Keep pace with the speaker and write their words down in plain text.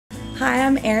Hi,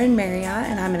 I'm Erin Merriott,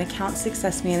 and I'm an account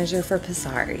success manager for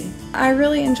Passari. I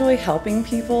really enjoy helping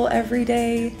people every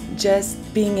day.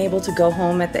 Just being able to go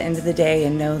home at the end of the day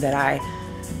and know that I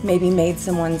maybe made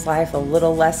someone's life a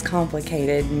little less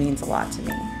complicated means a lot to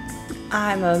me.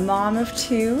 I'm a mom of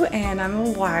two and I'm a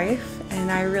wife,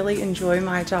 and I really enjoy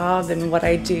my job and what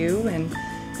I do. And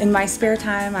in my spare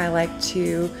time, I like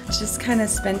to just kind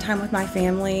of spend time with my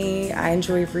family. I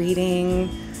enjoy reading,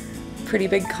 pretty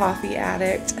big coffee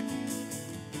addict.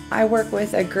 I work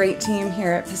with a great team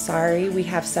here at Passari. We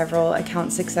have several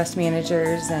account success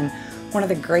managers, and one of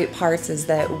the great parts is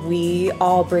that we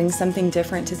all bring something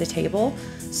different to the table.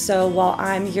 So while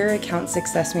I'm your account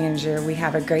success manager, we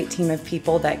have a great team of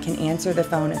people that can answer the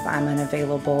phone if I'm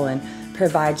unavailable and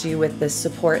provide you with the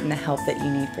support and the help that you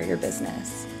need for your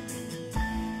business.